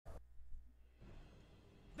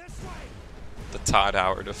The Todd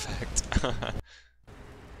Howard effect.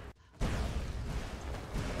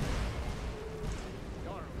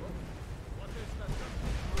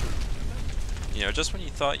 You know, just when you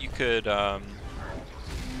thought you could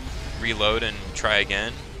reload and try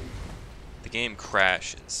again, the game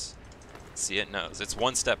crashes. See, it knows. It's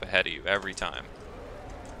one step ahead of you every time.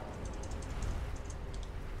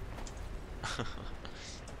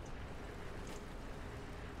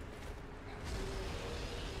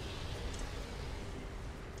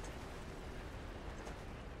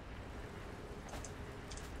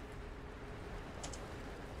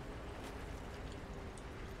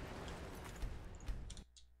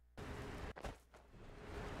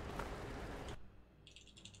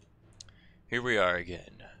 Here we are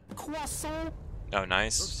again. Croissant. Oh,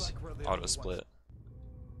 nice. Auto split.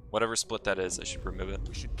 Whatever split that is, I should remove it.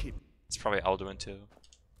 We should keep. It's probably Alduin too.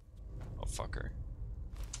 Oh, fucker.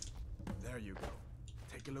 There you go.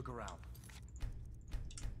 Take a look around.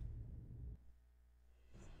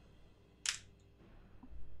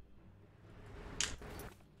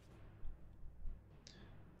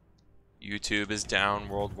 YouTube is down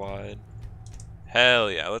worldwide.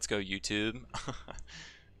 Hell yeah, let's go YouTube.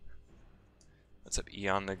 What's up,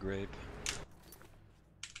 Eon the Grape?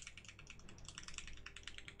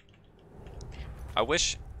 I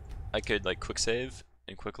wish I could like quick save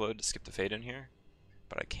and quick load to skip the fade in here,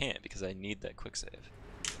 but I can't because I need that quick save.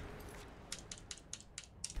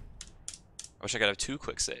 I wish I could have 2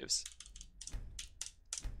 quick saves.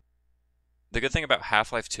 The good thing about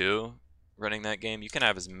Half-Life 2 running that game, you can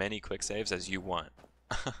have as many quick saves as you want.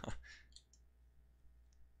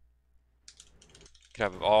 You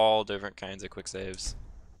can have all different kinds of quick saves.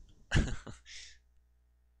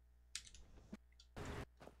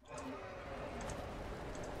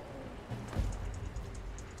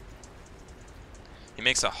 He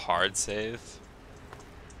makes a hard save.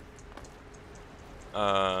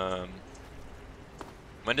 When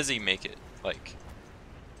does he make it? Like,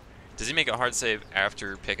 does he make a hard save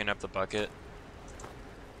after picking up the bucket?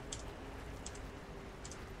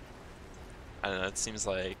 I don't know, it seems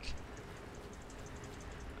like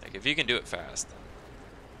if you can do it fast, then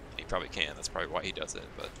he probably can. That's probably why he does it,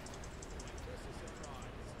 but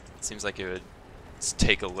it seems like it would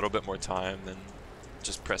take a little bit more time than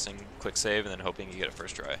just pressing quick save and then hoping you get it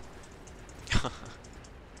first try.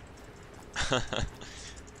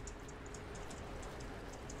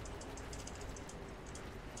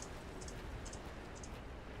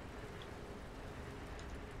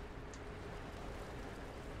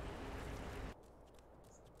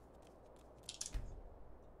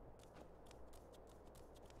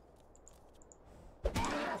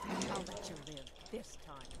 I'll let you live this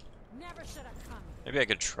time. Never should have come. Maybe I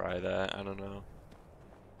could try that. I don't know.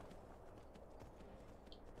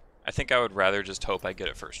 I think I would rather just hope I get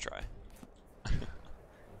it first try.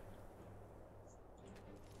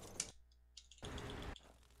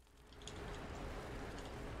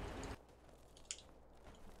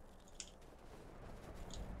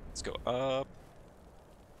 Let's go up.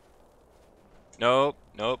 Nope,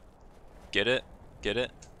 nope. Get it, get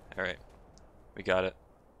it. All right, we got it.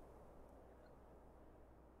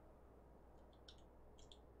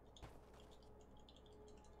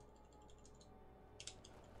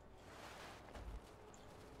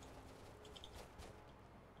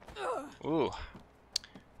 Ooh,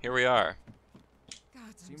 here we are. God,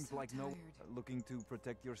 I'm Seems so like tired. no looking to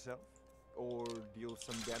protect yourself or deal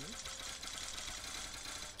some damage.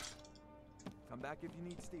 Come back if you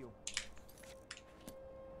need steel.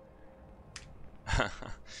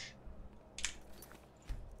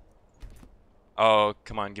 Oh,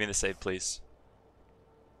 come on, give me the save, please.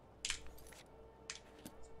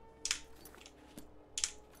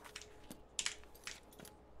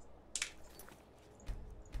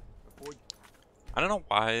 I don't know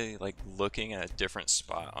why, like, looking at a different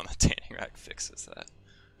spot on the tanning rack fixes that.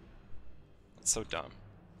 It's so dumb.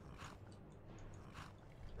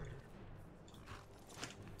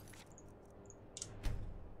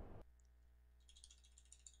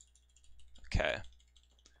 Okay.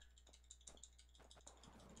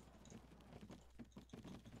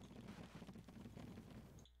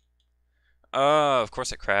 Of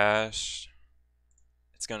course it crashed.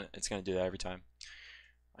 It's gonna do that every time.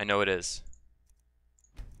 I know it is.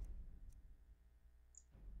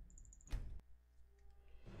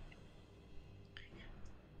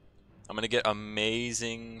 I'm gonna get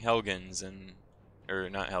amazing Helgens and, or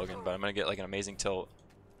not Helgen, but I'm gonna get like an amazing tilt.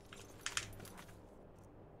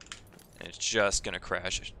 And it's just gonna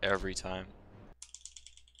crash every time.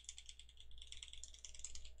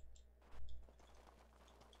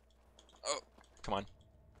 Oh, come on.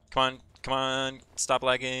 Come on, Come on, stop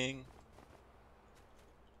lagging.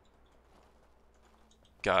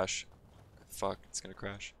 Gosh. Fuck, it's gonna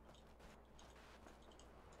crash.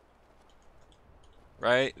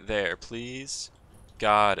 Right there, please.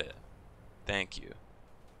 Got it. Thank you.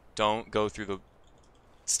 Don't go through the...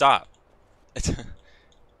 Stop.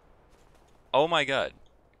 Oh my god.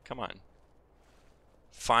 Come on.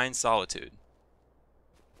 Find solitude.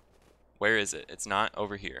 Where is it? It's not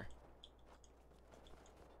over here.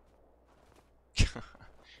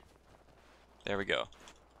 There we go.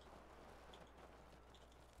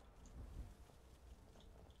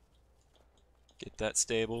 Get that,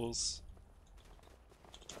 stables.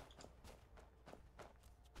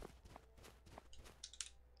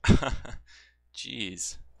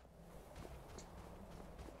 Jeez.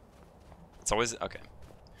 It's always okay.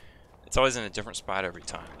 It's always in a different spot every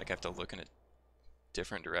time. Like I have to look in a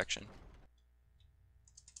different direction.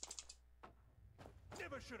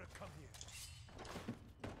 Never should have come here.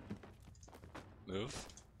 Move.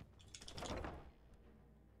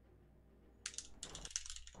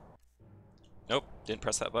 Nope, didn't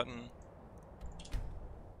press that button.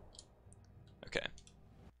 Okay.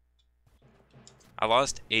 I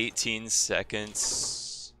lost 18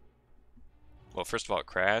 seconds. Well, first of all, it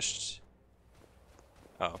crashed.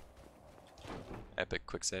 Oh. Epic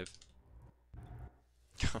quick save.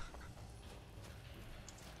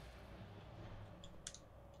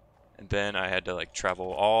 And then I had to like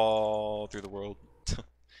travel all through the world to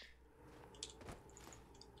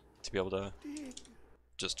be able to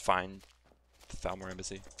just find the Falmore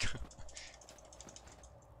embassy.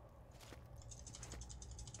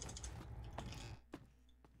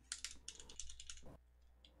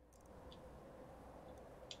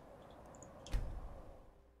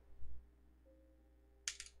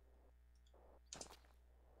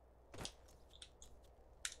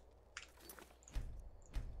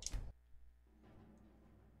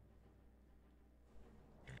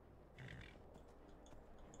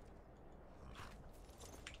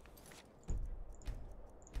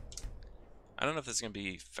 I don't know if this is going to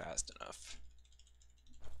be fast enough.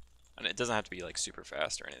 And it doesn't have to be like super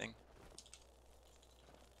fast or anything.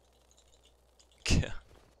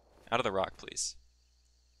 Out of the rock, please.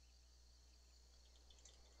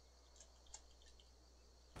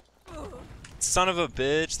 Son of a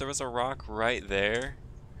bitch, there was a rock right there.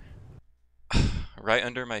 Right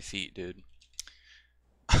under my feet, dude.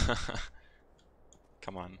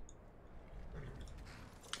 Come on.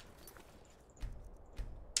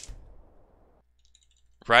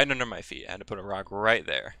 Right under my feet. I had to put a rock right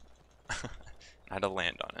there. I had to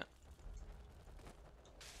land on it.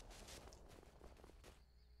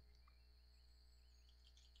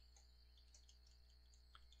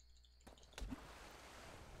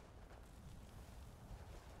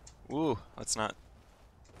 Ooh, let's not.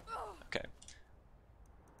 Okay.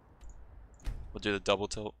 We'll do the double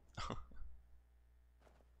tilt.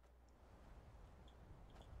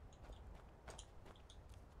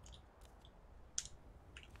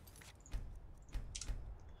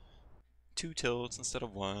 Two tilts instead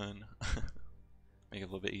of one. Make it a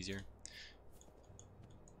little bit easier.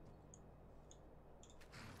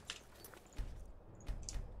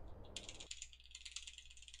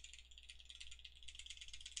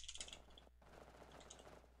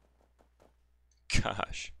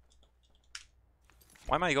 Gosh.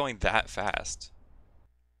 Why am I going that fast?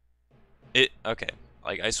 Okay.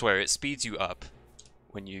 Like, I swear, it speeds you up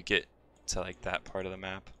when you get to, like, that part of the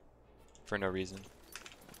map. For no reason.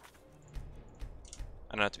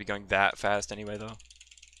 I don't have to be going that fast anyway, though.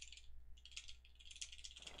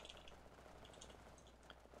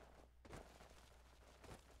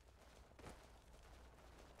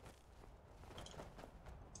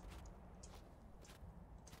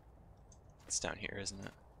 It's down here, isn't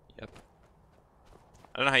it? Yep.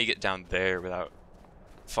 I don't know how you get down there without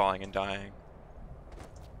falling and dying.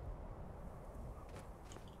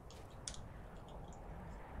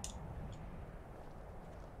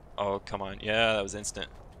 Oh, come on. Yeah, that was instant.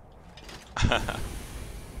 Hell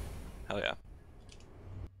yeah.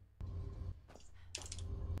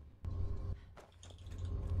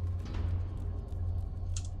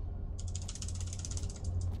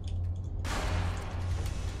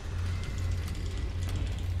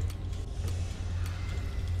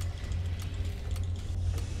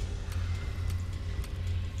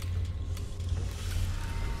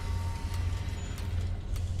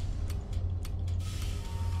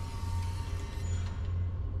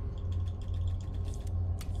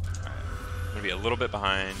 Be a little bit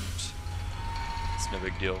behind. It's no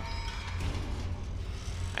big deal.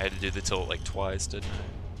 I had to do the tilt like twice, didn't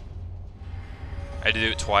I? I had to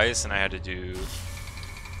do it twice, and I had to do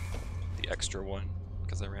extra one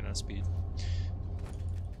because I ran out of speed.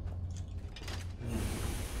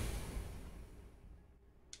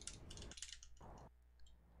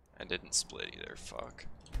 I didn't split either, fuck.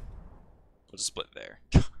 We'll just split there.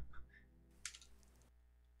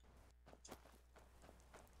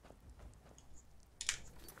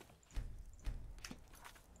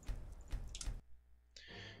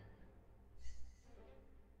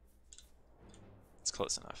 It's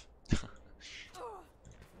close enough.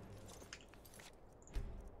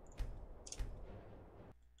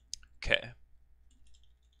 Okay.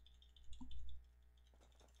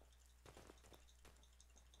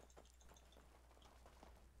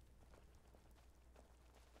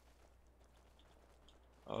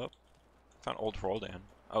 Oh, found old Roldan.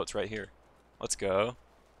 Oh, it's right here. Let's go.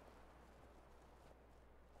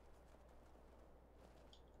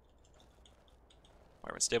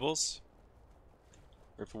 Wyvern stables.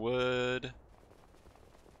 Rip wood.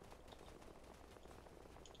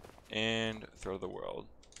 And throw the world.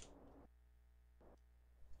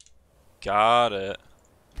 Got it.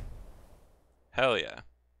 Hell yeah.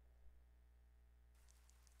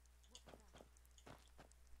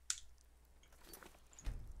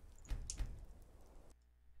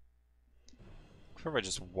 What if I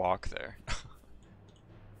just walk there?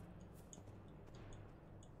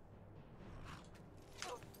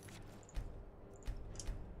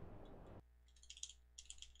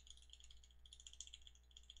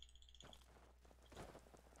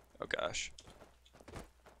 Oh gosh.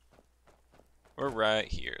 We're right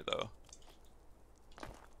here though.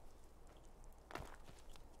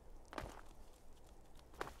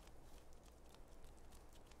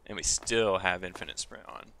 And we still have infinite sprint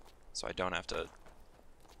on, so I don't have to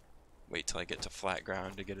wait till I get to flat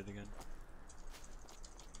ground to get it again.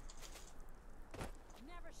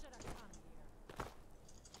 Never should have come here.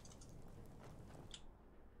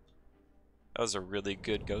 That was a really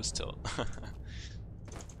good ghost tilt.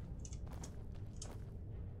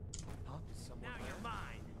 Now you're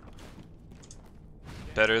mine.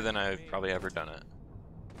 Better than I've probably ever done it.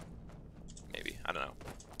 Maybe, I don't know.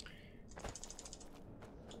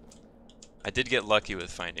 I did get lucky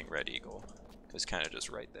with finding Red Eagle. It was kind of just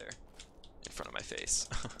right there, in front of my face.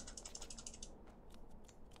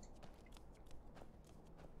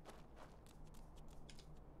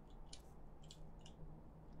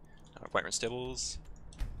 Wyvern stables.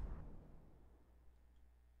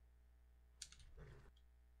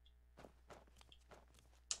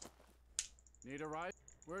 Need a ride?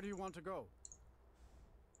 Where do you want to go?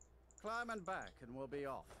 Climb and back and we'll be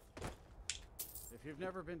off. If you've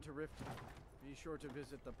never been to Rift, be sure to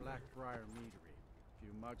visit the Blackbriar Meadery. A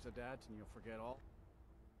few mugs of that and you'll forget all.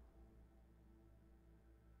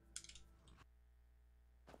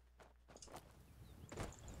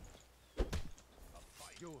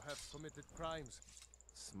 You have committed crimes.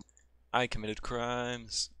 I committed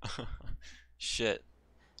crimes. Shit.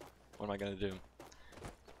 What am I gonna do?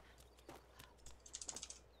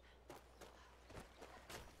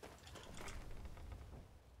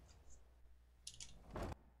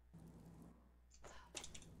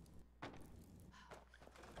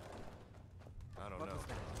 I don't know.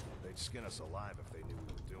 They'd skin us alive if they knew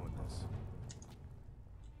we were doing this.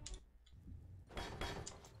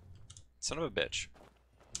 Son of a bitch.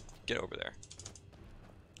 Get over there.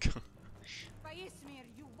 By Ismir,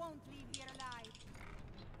 you won't leave here alive.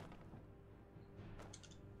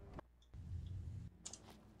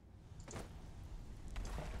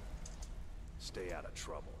 Stay out of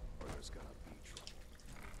trouble, or there's gonna be trouble.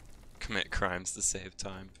 Commit crimes to save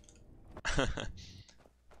time. What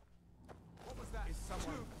was that? Is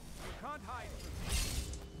someone? You can't hide.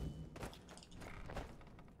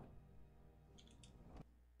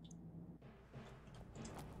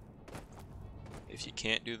 If you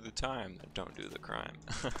can't do the time, then don't do the crime.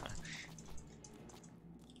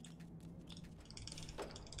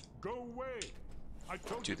 Go away! I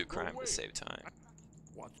told Do you the go crime away. to save time.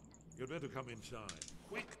 What? You better come inside.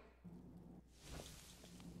 Quick!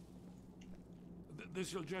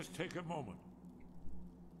 This'll just take a moment.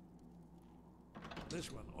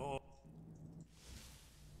 This one, oh.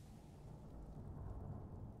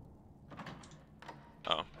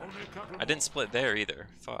 Oh. Only a couple I didn't split there either.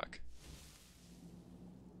 Fuck.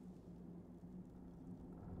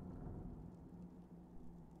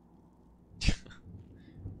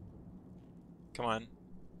 Come on.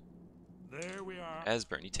 There we are.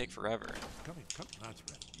 Esbern, you take forever. Come in, come. That's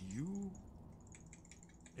right. You.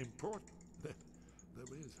 Important. There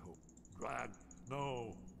is hope.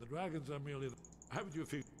 No, the dragons are merely. Haven't you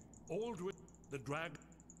figured? Old with the dragon,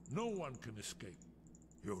 no one can escape.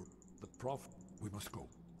 You're the prophet. We must go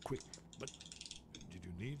quick. But did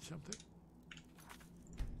you need something?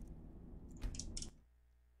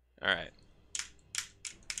 Alright.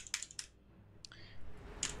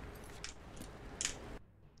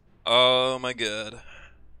 Oh my god.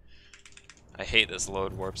 I hate this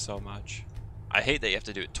load warp so much. I hate that you have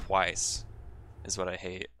to do it twice, is what I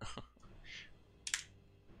hate.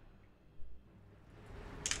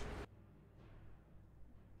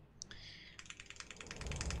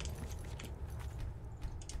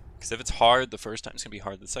 Because if it's hard the first time, it's going to be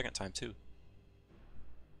hard the second time too.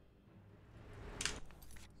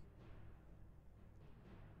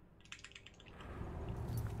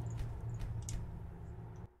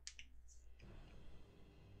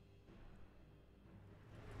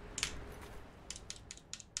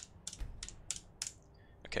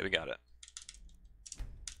 Okay, we got it.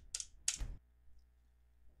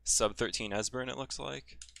 Sub 13 Esbern, it looks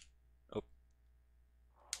like. Oh.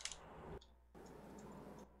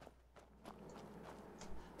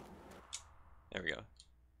 There we go.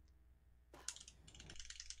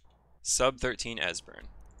 Sub 13 Esbern.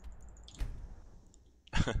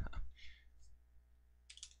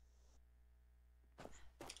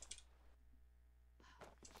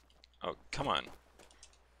 Oh, come on.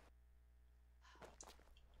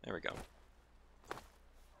 There we go.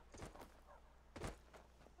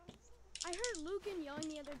 I heard Lucan yelling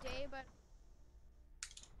the other day, but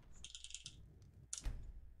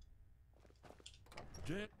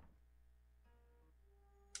Jet.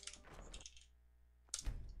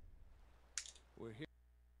 We're here.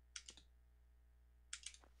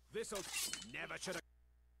 This'll never should have.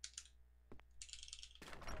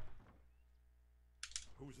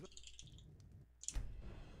 Who's that?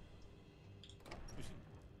 You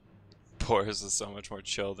see, Boris is so much more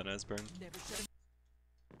chill than Esbern.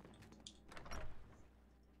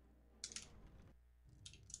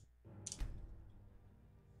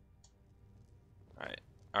 Alright.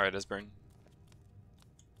 Alright, Esbern.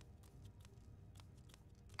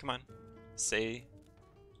 Come on. Say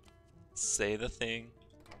the thing.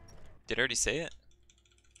 Did I already say it?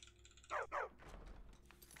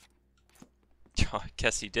 Oh, I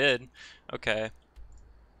guess he did. Okay.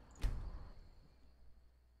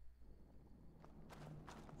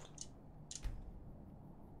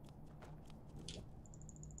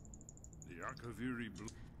 the Akaviri blue.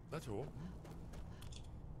 That's all.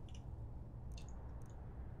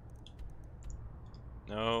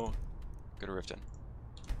 No. Go to Riften.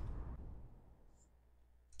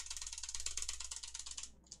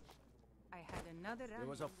 I had another round. There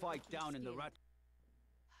was a of fight down in the rat. rat.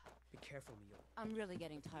 Be careful, Mio. I'm really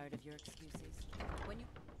getting tired of your excuses. When you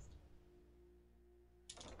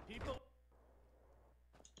People.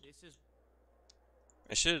 This is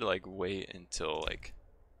I should like wait until like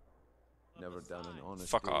never done an honest.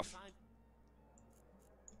 fuck deed. off. I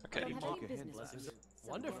Okay. don't have any business Lessons with are you, so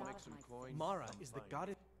wonderful. get out Make of some my coins. face. Mara is the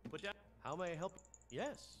goddess. But how may I help?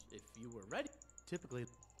 Yes, if you were ready. Typically,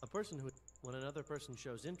 a person who, when another person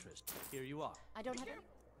shows interest, here you are. I don't have any.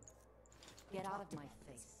 Get out of my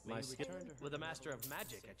face. My skill with a master of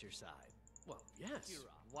magic at your side. Well, yes.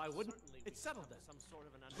 Why wouldn't it's settled then? Some sort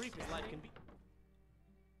of an brief as life can be.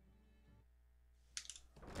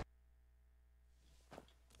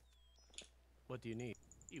 What do you need?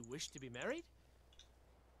 You wish to be married?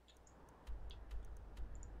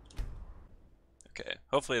 Okay.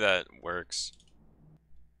 Hopefully that works.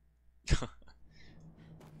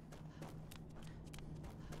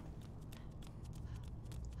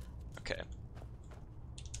 Okay.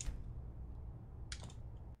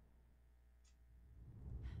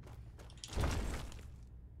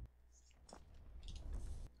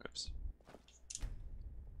 Oops.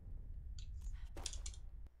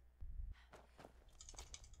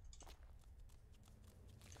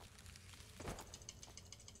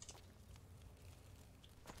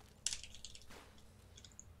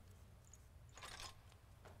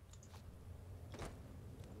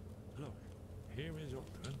 Look, here is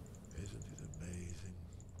Auckland. Isn't it amazing?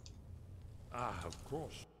 Ah, of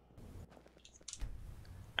course.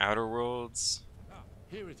 Outer Worlds. Ah,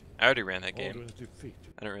 here it is. I already ran that game. Order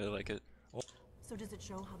defeated. I don't really like it. So does it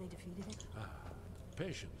show how they defeated it? Ah,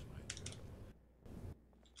 patience, my dear.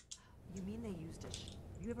 You mean they used it?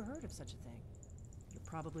 You ever heard of such a thing? You're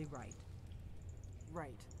probably right.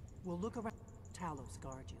 Right. We'll look around. Talos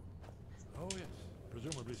guard you. Oh yes,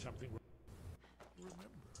 presumably something. Remember,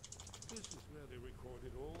 this is where they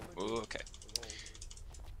recorded all the. Ooh, okay. of all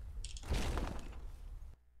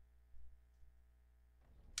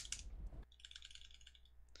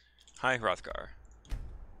Hi, Hrothgar.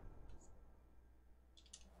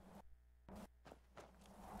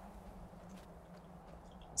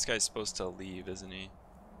 This guy's supposed to leave, isn't he?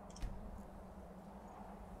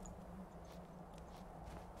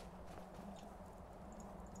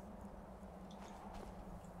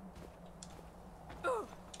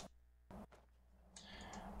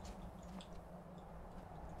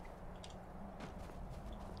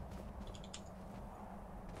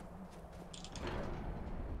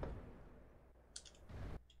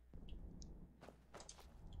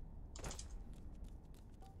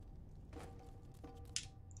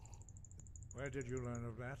 Where did you learn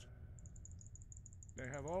of that? They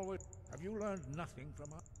have always... Have you learned nothing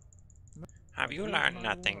from us? No. Have you learned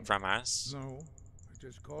nothing from us? No. It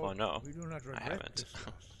is called... Oh no, We do not regret haven't. this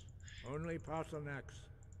loss. Only Pasternax.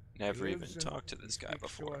 Never He even lives in- talked to this he guy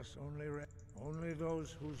speaks to before. us only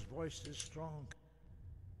those whose voice is strong.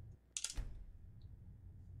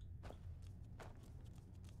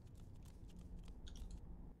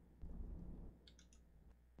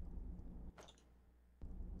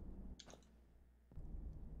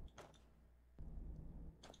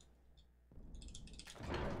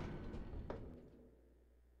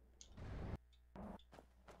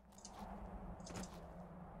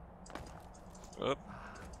 Oop.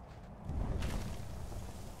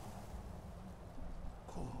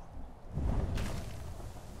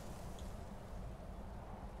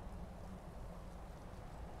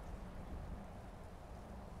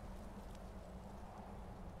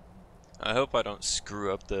 I hope I don't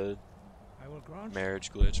screw up the I will grant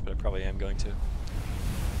marriage glitch, but I probably am going to.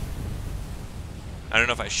 I don't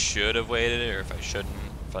know if I should have waited or if I shouldn't.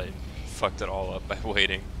 If I fucked it all up by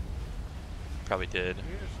waiting. Probably did.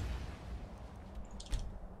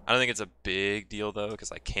 I don't think it's a big deal though,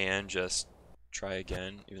 because I can just try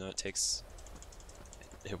again, even though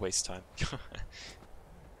it wastes time.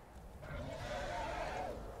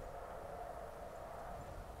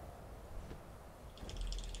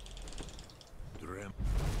 Drem,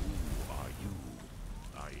 who are you?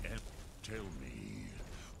 I am. Tell me.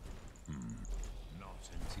 Not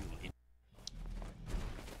until it.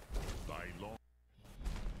 Thy long.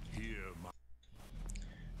 Hear my.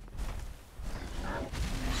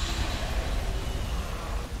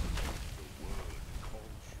 The word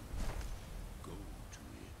calls you. Go to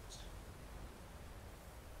it.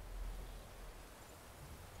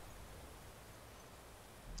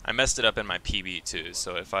 I messed it up in my PB too,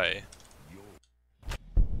 so if I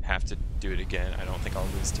have to do it again, I don't think I'll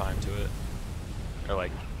lose time to it. Or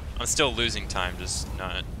like, I'm still losing time, just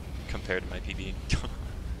not compared to my PB.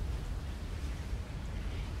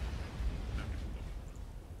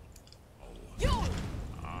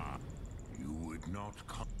 You would not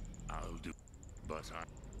come. I'll do. But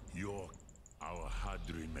your. Our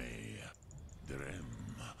Hadrime. Drem.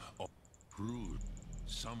 Or crude.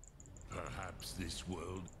 Some. Perhaps this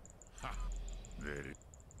world. Ha! There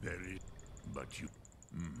is. But you.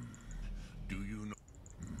 Do you know?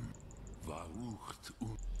 Varucht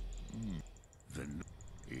un. Then.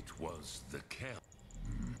 It was the Kel.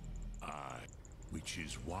 Which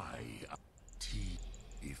is why.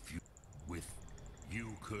 If you. With.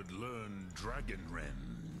 You could learn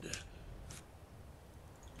Dragonrend.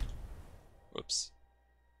 Whoops.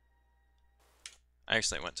 I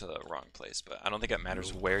actually went to the wrong place, but I don't think it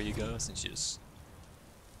matters where you go since you just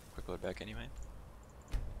quick load back anyway.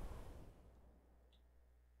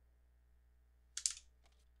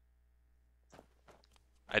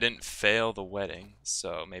 I didn't fail the wedding,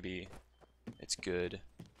 so maybe it's good.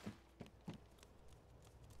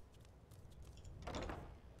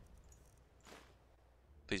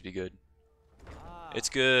 Please be good. It's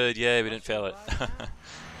good. Yay, we didn't fail it.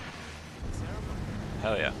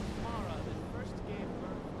 Hell yeah.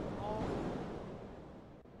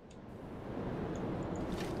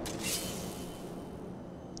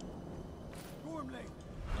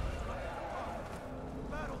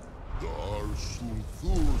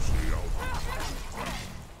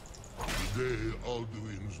 Today,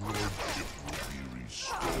 Alduin's lordship will be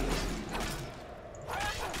restored.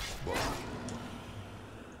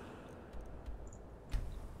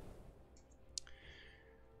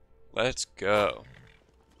 But let's go.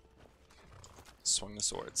 Swing the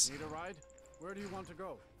swords. Need a ride? Where do you want to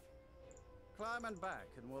go? Climb and back,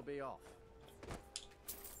 and we'll be off.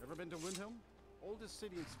 Ever been to Windhelm? Oldest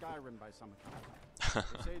city in Skyrim by some account.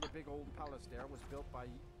 They say the big old palace there was built by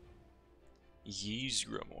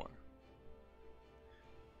Ysgramor.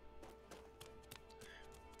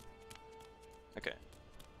 Okay.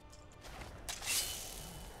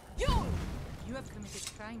 You have committed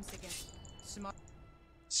crimes against smart.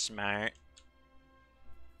 Smart.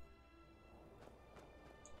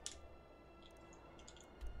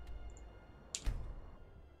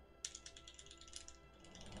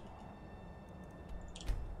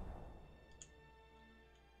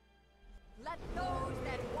 Let those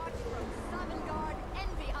that watch from Sovngarde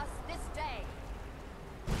envy us this day.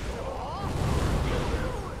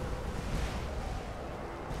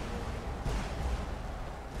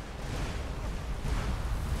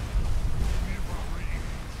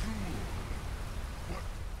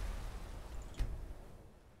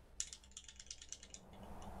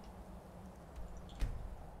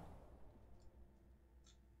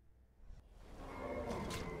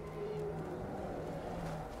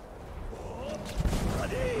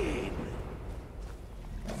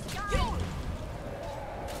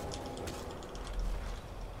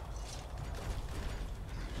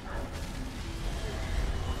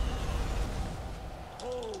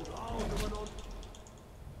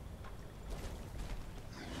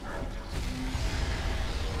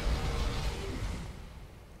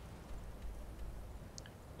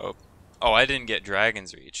 Oh, I didn't get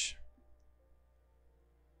Dragon's Reach.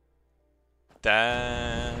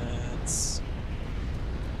 That's...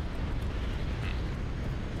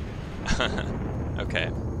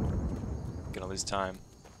 Okay. Gonna lose time.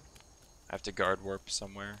 I have to guard warp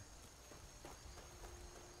somewhere.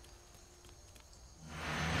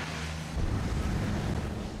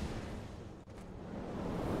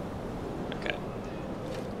 Okay.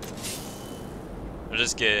 I'll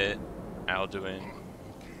just get Alduin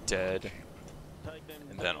dead,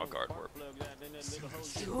 and then I'll guard warp.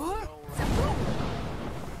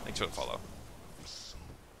 Thanks for the follow.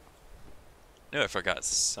 Knew I forgot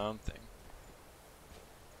something.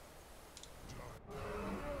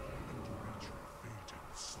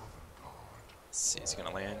 Let's see, is he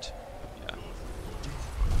gonna land? Yeah.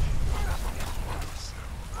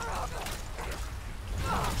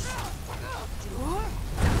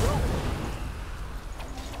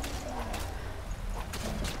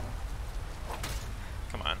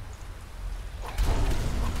 Come on.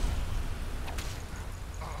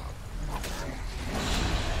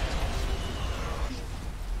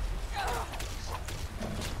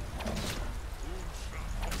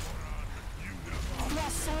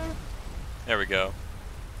 There we go.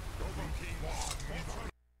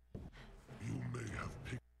 You may have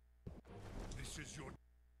picked. This is your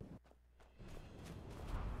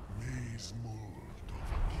maze mold of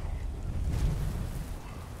a king. You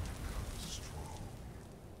have become strong.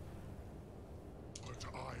 But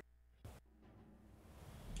I.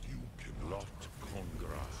 You cannot. Lot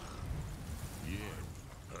Congra. Yeah,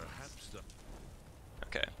 perhaps the.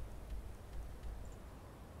 Okay.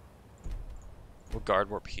 We'll guard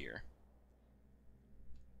warp here.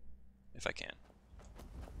 If I can.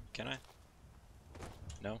 Can I?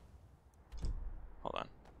 No? Hold on.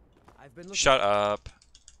 I've been Shut up.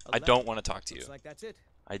 I don't want to talk to you. Looks like that's it.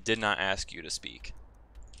 I did not ask you to speak.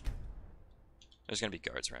 There's gonna be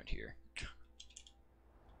guards around here.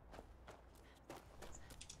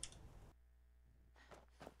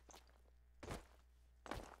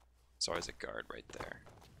 There's always a guard right there.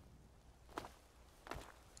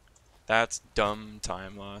 That's dumb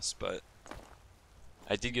time loss, but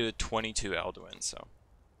I did get a 22 Alduin, so.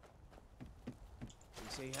 They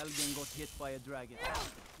say Helgen got hit by a dragon.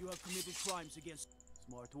 You have committed crimes against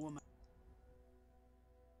smart woman.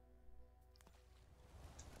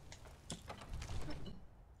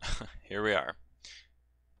 Here we are.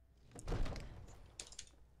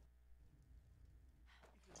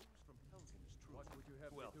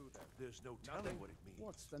 There's no telling what it means.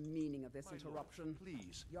 What's the meaning of this interruption?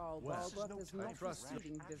 Please. Jarl Balgruuf is not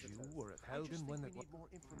receiving visitors. You were at Helgen when we need more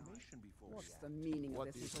information before. What's the meaning of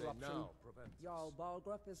this interruption? Jarl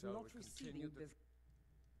Balgruuf is not receiving visitors.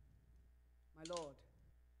 My lord,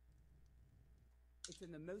 it's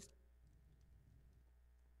in the most...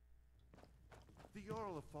 The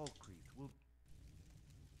Jarl of Falkreath will.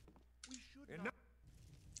 We should not.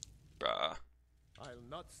 Bruh. I'll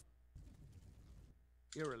not.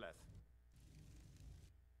 Irileth.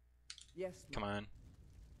 Yes, Come on.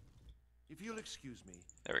 If you'll excuse me,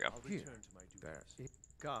 There we go. I'll return to my duties.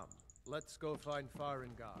 Come, let's go find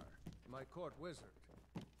Farengar, my court wizard.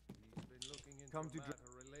 He's been looking into Come to a matter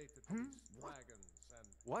related to these dragons and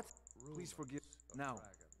What? Please rumors forgive. of Now,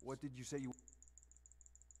 dragons. what did you say you...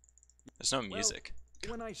 There's no music.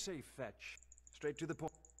 When I say fetch, straight to the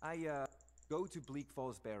point, I, go to Bleak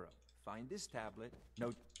Falls Barrow, find this tablet,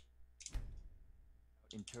 note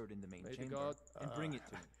interred in the main May the chamber, god- and bring it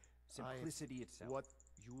to me. Simplicity itself. What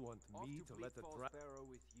you want me to let the Barrow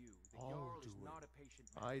with you. The I'll Jarl is do it. not a patient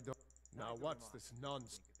man. I don't. Now Neither what's am I. this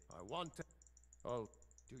nonsense? I want to. Oh,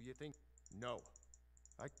 do you think? No.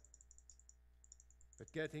 But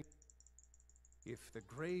getting. If the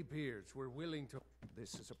greybeards were willing to.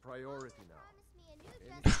 This is a priority now. Promised me a new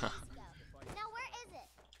dress weeks ago. Now where is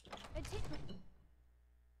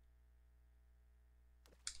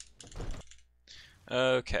it?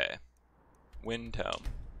 Okay. Windhelm.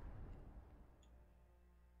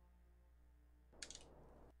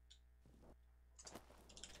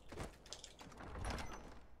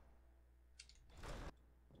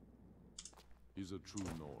 He's a true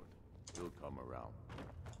Nord. He'll come around.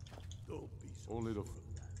 Don't be so Only the. sure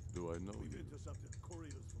of that. Do I know We've you? intercepted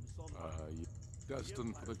couriers from some.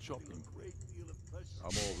 Destined for the chopping. Great deal of pressure.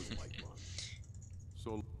 I'm always like one.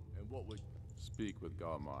 So And what would speak with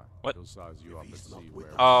Garmar. What? He'll size you up and see where.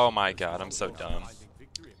 Oh my god, I'm so dumb. finding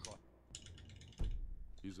victory across?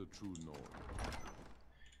 He's a true Nord.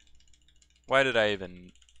 Why did I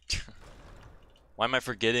even... Why am I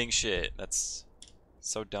forgetting shit? That's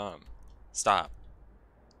so dumb. Stop.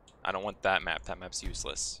 I don't want that map. That map's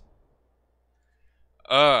useless.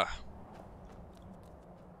 Ugh.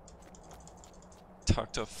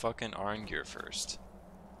 Talk to fucking Arngeir first.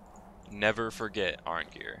 Never forget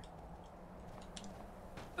Arngeir.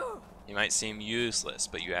 He might seem useless,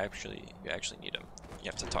 but you actually need him. You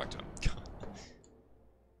have to talk to him.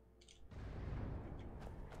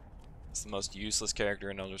 It's the most useless character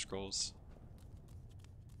in Elder Scrolls.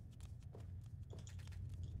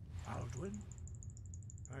 Aldwin?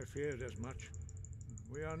 I feared as much.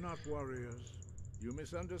 We are not warriors. You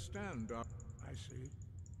misunderstand. I see.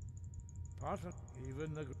 Potter,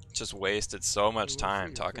 even the... Just wasted so much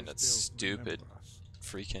time talking to stupid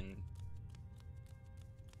freaking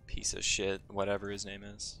piece of shit, whatever his name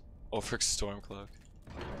is. Ulfric Stormcloak.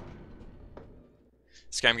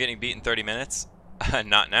 Skyrim getting beat in 30 minutes?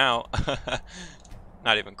 Not now.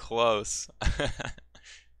 Not even close.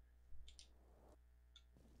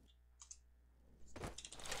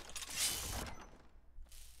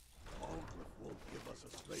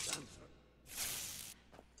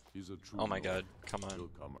 Oh my god, come on.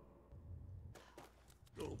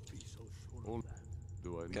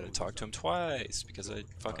 Gotta talk to him twice because I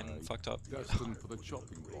fucking fucked up. Destined for the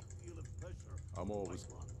chopping block. I'm always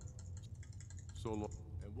so long.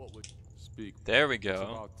 And what would speak? There we It's go.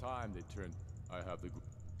 about time they turned. I have the.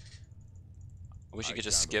 I wish you could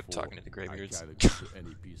just skip talking to the greybeards.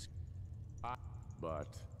 Any piece. But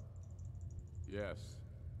yes,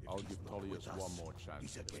 I'll give Tullius one more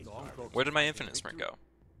chance. Where did my infinite sprint go?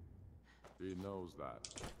 He knows that.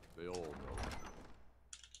 They all know.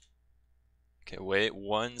 Okay, wait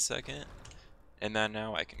 1 second, and then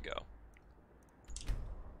now I can go.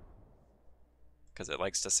 Because it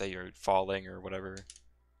likes to say you're falling or whatever.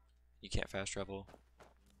 You can't fast travel.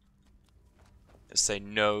 Just say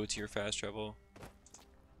no to your fast travel.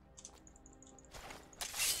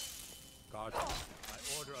 God,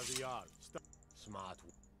 by order of the Jarl. Smart.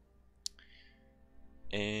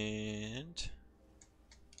 And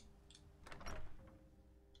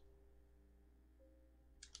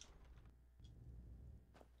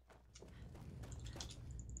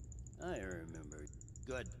I remember.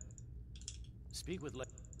 Good. Speak with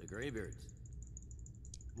the greybeards.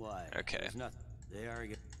 Why? okay. There's nothing. They are.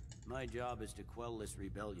 My job is to quell this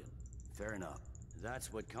rebellion. Fair enough.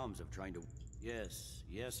 That's what comes of trying to. Yes,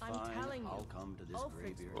 yes, fine. I'm telling you, I'll come to this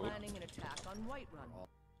Ulfric's greybeard. planning an attack on Whiterun.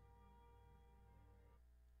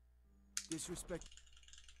 Disrespect.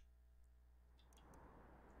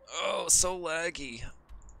 Oh, so laggy.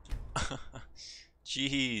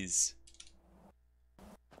 Jeez.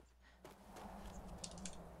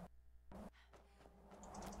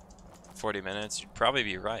 $40, you'd probably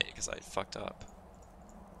be right, because I fucked up.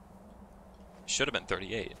 Should have been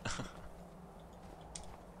 38.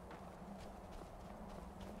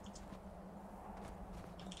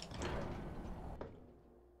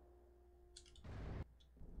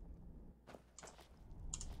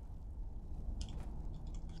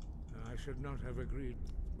 I should not have agreed,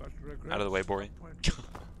 but regret. Out of the way, Bori. Here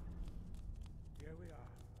we are.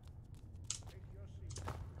 Take your seat.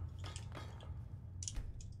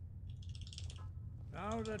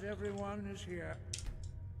 Now that everyone is here,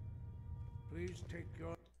 please take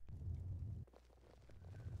your...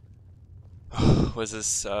 Was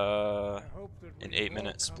this an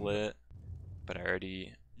 8-minute split? But I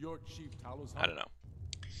already... I don't know.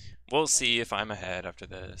 We'll see if I'm ahead after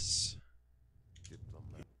this.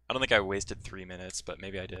 I don't think I wasted 3 minutes, but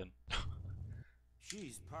maybe I did.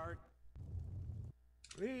 She's part.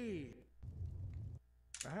 Please.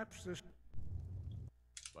 Perhaps this...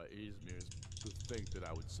 By Izmir's to think that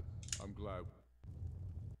I would say, I'm glad.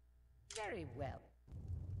 Very well.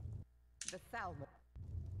 The Thalmor.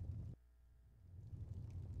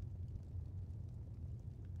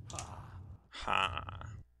 Ha.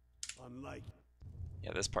 Unlike.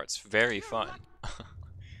 Yeah, this part's very fun.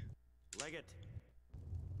 Leg it.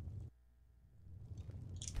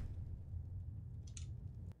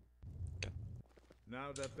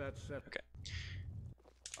 Now that that's set. Okay.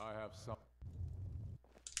 I have some.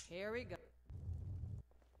 Here we go.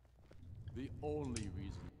 The only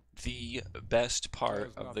reason. The best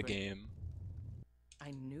part There's of the nothing. game.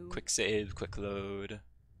 I knew. Quick save, quick load.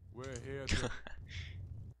 We're here to.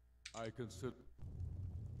 I consider.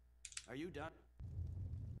 Are you done?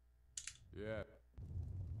 Yeah.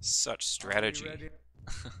 Such strategy.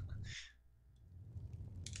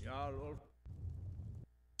 Jarl Ulf.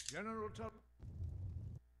 General Tull.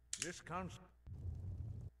 This council.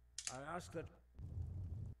 I ask that.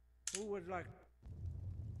 Who would like?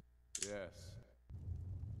 Yes.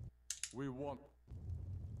 We want.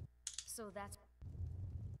 So that's.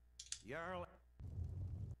 Jarl.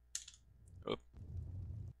 Oh.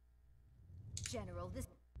 General, this.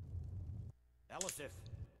 Elisif.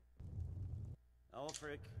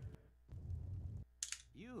 Ulfric.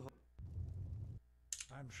 You.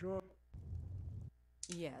 I'm sure.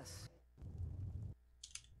 Yes.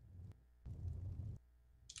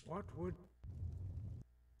 What would...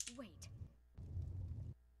 Wait.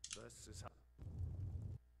 This is how...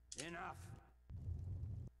 Enough.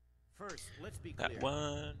 First, let's be clear. That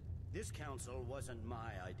one This council wasn't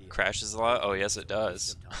my idea. crashes a lot. Oh yes, it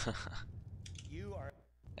does. You are.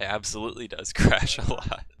 It absolutely does crash a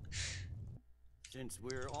lot. Since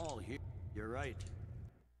we're all here, you're right.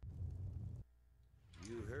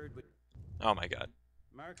 You heard what... Oh my god.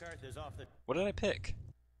 Markarth is off the... What did I pick?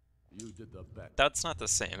 You did the bet. That's not the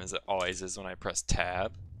same as it always is when I press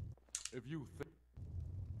tab. If you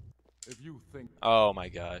think Oh my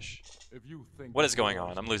gosh. If you think What is going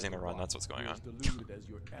on? I'm losing the run. That's what's going on. He was deluded as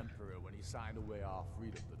your emperor when he signed away our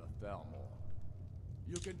freedom to the Thelmor.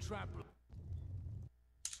 You can trample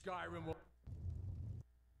Skyrim.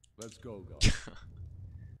 Let's go, guys.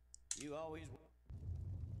 You always...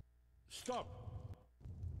 Stop!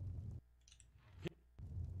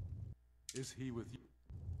 Is he with you?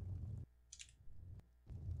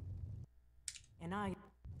 And I...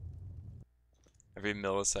 Every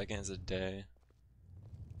millisecond is a day.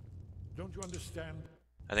 Don't you understand?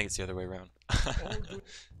 I think it's the other way around.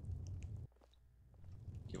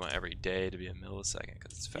 You want every day to be a millisecond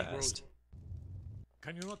because it's fast.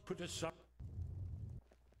 Can you not put aside?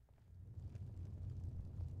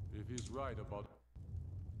 If he's right about...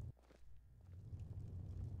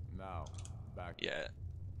 Now, back... Yeah.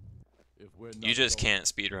 If we're not You just can't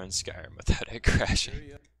speedrun Skyrim without it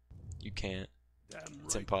crashing. You can't.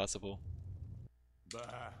 It's impossible. Bah.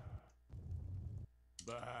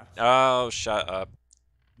 Bah. Oh, shut up.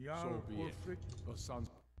 So be it. The sons...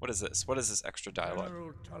 What is this? What is this extra dialogue?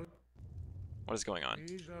 General Tal- What is going on?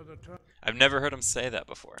 These are the terms. I've never heard him say that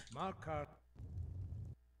before. Markarth.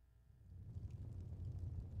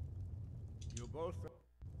 You both...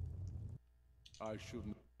 I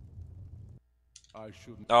shouldn't...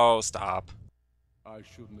 Oh, stop. I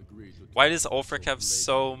shouldn't agree to... Why does Ulfric have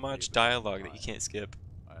so much dialogue that you can't skip?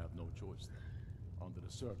 I have no choice then, under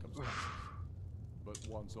the circumstances. But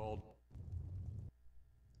once all...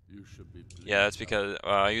 You should be pleased. Yeah, that's because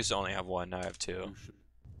I used to only have one, now I have two.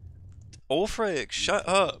 Ulfric, shut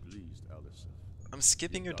up! I'm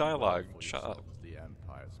skipping your dialogue. Shut up. The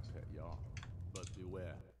Empire's pet yarn. But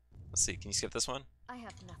beware. Let's see, can you skip this one? I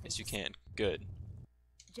have nothing. Yes, you to say. can. Good.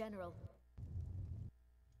 General.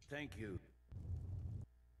 Thank you.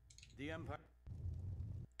 The Empire...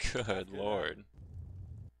 Good lord.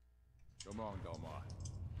 Come on, Delmar.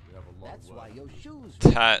 We have a long That's way. why your shoes...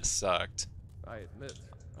 That sucked. I admit.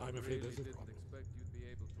 I'm afraid there's a Didn't problem. expect you'd be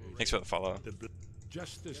able to... Thanks for the follow.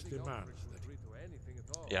 Justice demands that.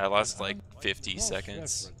 Yeah, I lost like 50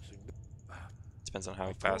 seconds. Depends on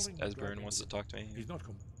how fast Esbern wants to talk to me. He's not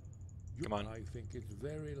Come on. I think it's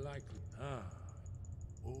very likely.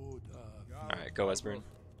 Alright, go Esbern.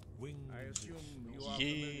 I assume you are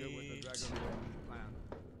familiar with the Dragon plan.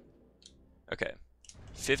 Okay.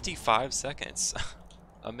 55 seconds.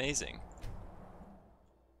 Amazing.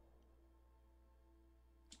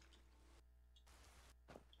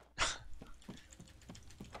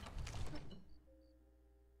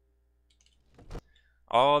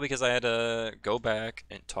 All because I had to go back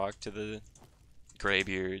and talk to the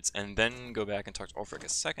greybeards, and then go back and talk to Ulfric a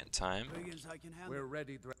second time. We're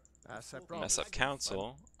ready. As I Mess promised. up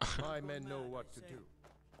council. My men know what to do.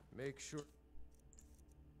 Make sure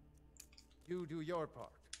you do your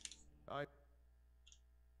part.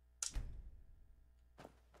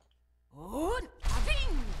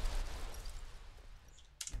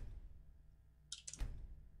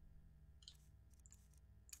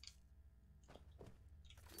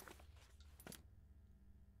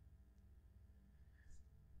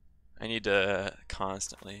 I need to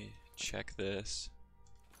constantly check this.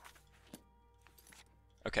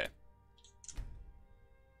 Okay.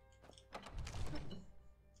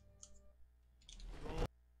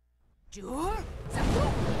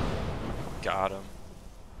 Got him.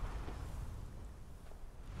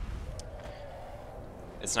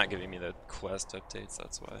 It's not giving me the quest updates,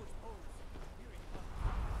 that's why.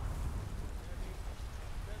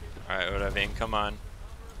 Alright, Odaving, come on.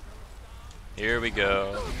 Here we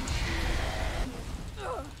go.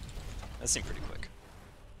 That seemed pretty quick.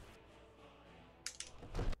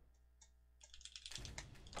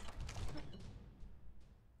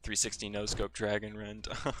 .360 no scope dragon rend.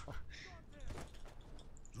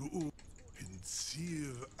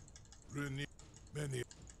 Many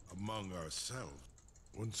among ourselves.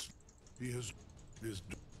 Once he has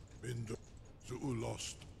been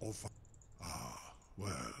lost of. Ah,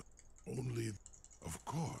 well, only. Of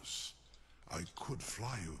course, I could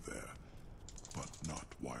fly you there. but not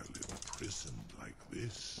while imprisoned like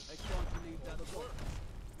this. I can't believe that would work.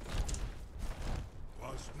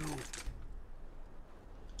 Was nu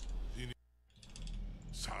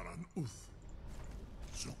Saran Uth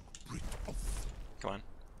Zuk Brit of. Come on.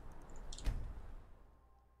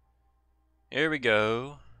 Here we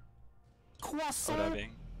go.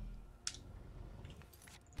 Dabbing.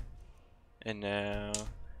 And now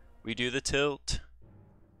we do the tilt.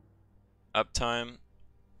 Uptime.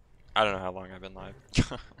 I don't know how long I've been live.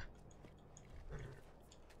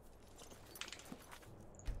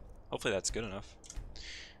 Hopefully that's good enough.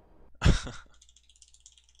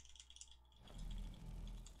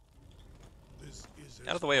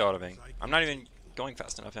 Out of the way, Autoving. I'm not even going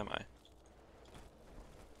fast enough, am I?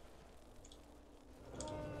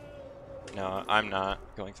 No, I'm not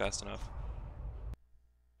going fast enough.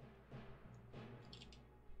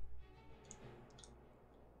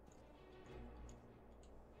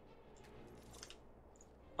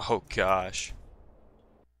 Oh gosh.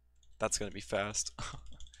 That's gonna be fast.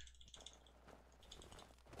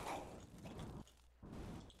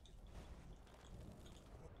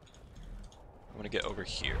 I'm gonna get over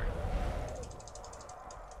here.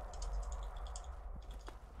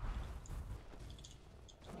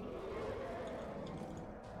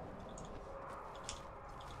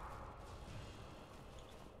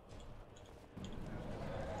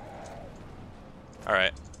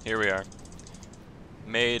 Alright, here we are.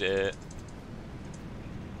 Made it.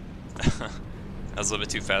 That was a little bit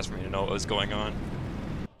too fast for me to know what was going on.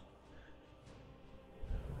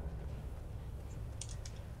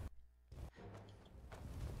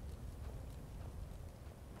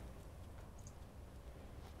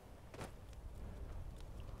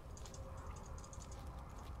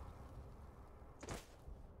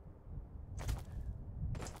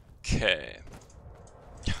 Okay.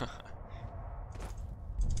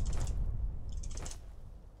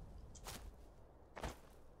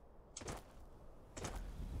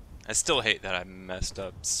 I still hate that I messed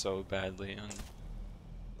up so badly on,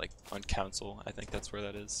 like, on council. I think that's where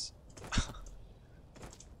that is. I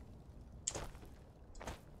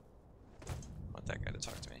want that guy to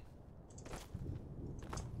talk to me.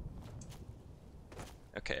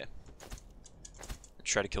 Okay.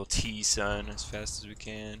 Try to kill T-Sun as fast as we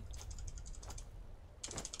can.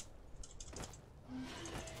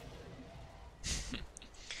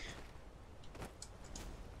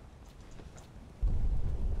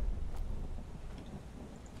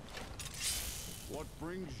 What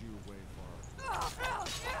brings you way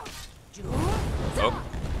Oh.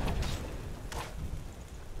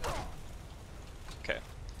 Okay.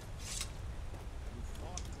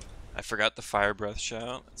 I forgot the fire breath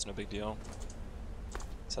shout. It's no big deal.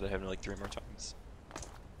 Said I have it like 3 more times.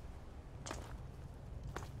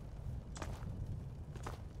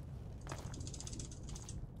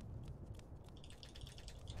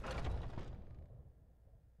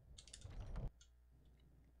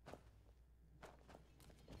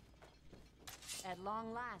 At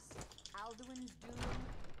long last, Alduin's doom.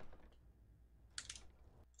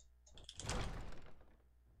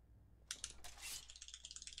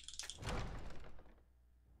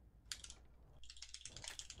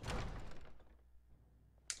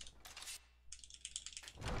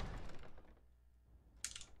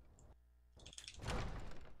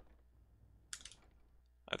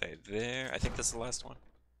 Are they there? I think this is the last one.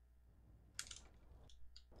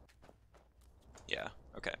 Yeah,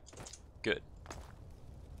 okay. Good.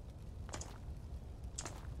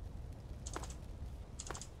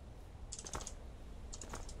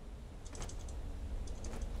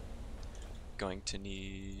 Going to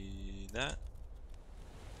need that.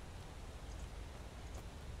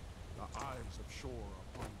 The eyes of shore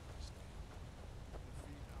upon us.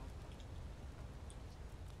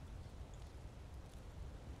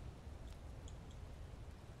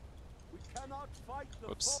 We cannot fight the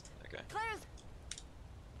Whoops. Okay. Claire's.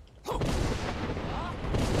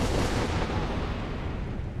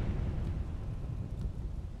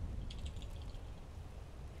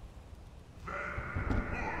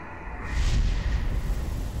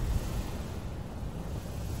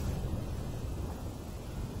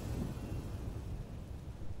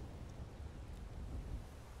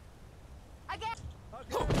 Again.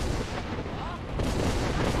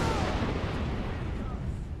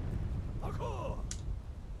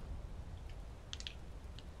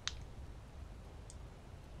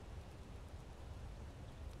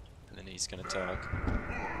 And then he's gonna talk.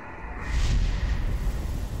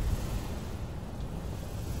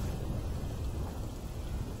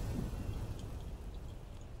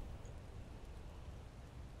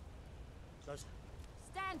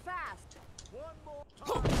 Stand fast. One more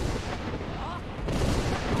time.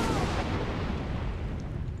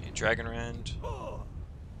 Okay, Dragon Rend.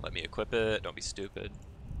 Let me equip it. Don't be stupid.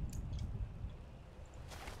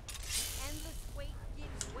 Endless wait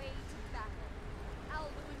gives way to battle.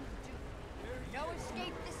 Alduin's doom. No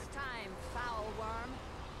escape this time, foul worm.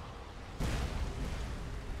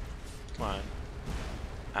 Come on.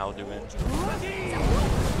 Alduin.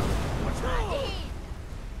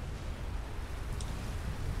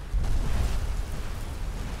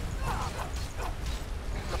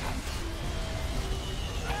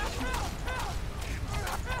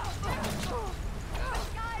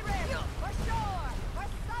 Skyrim, for sure, for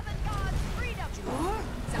Seven Gods' freedom.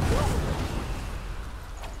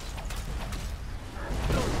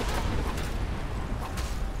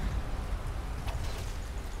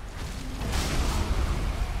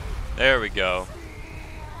 There we go.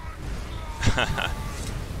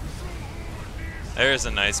 There's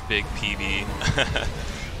a nice big PB.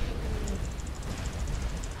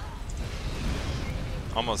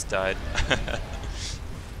 Almost died.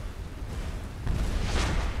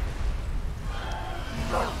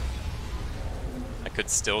 I could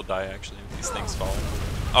still die actually with these things falling.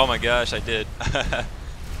 Oh my gosh, I did.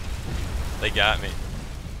 They got me.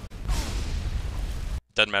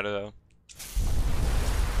 Doesn't matter though.